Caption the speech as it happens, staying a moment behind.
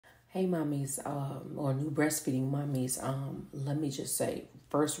Hey, mommies, or new breastfeeding mommies, let me just say,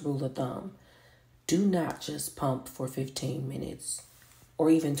 first rule of thumb, do not just pump for 15 minutes or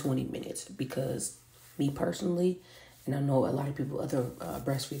even 20 minutes because me personally, and I know a lot of people, other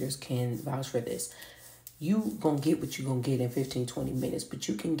breastfeeders can vouch for this, you gonna get what you gonna get in 15, 20 minutes, but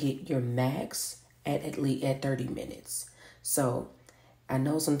you can get your max at least at 30 minutes. So I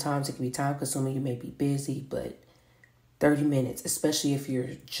know sometimes it can be time consuming, you may be busy, but 30 minutes, especially if you're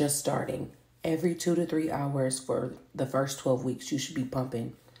just starting. Every 2 to 3 hours for the first 12 weeks, you should be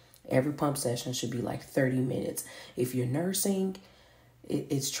pumping. Every pump session should be like 30 minutes. If you're nursing,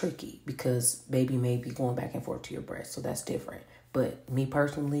 it's tricky because baby may be going back and forth to your breast, so that's different. But me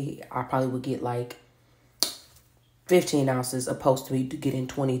personally, I probably would get like 15 ounces opposed to me to getting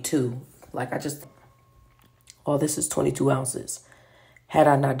 22. This is 22 ounces. Had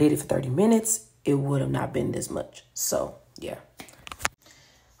I not did it for 30 minutes, it would have not been this much. So, yeah.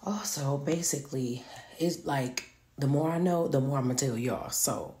 Also, basically, it's like the more I know, the more I'm going to tell y'all.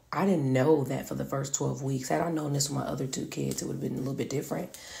 So, I didn't know that for the first 12 weeks. Had I known this with my other two kids, it would have been a little bit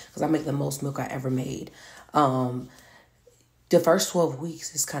different because I make the most milk I ever made. The first 12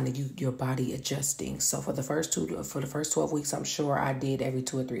 weeks is kind of your body adjusting. So for the first 12 weeks, I'm sure I did every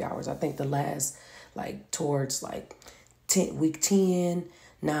 2 or 3 hours. I think the last, towards 10, week 10,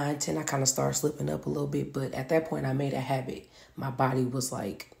 9, 10, I kind of started slipping up a little bit. But at that point, I made a habit. My body was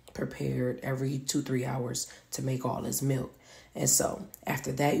prepared every 2, 3 hours to make all this milk. And so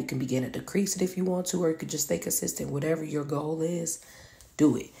after that, you can begin to decrease it if you want to, or you could just stay consistent. Whatever your goal is,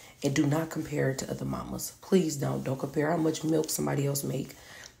 do it. And do not compare it to other mamas. Please don't. Don't compare how much milk somebody else make.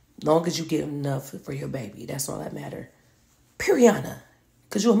 Long as you get enough for your baby. That's all that matter. Periana.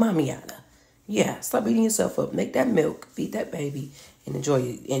 Because you're a mommyana. Yeah, stop beating yourself up. Make that milk. Feed that baby. And enjoy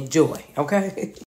it. Enjoy. Okay?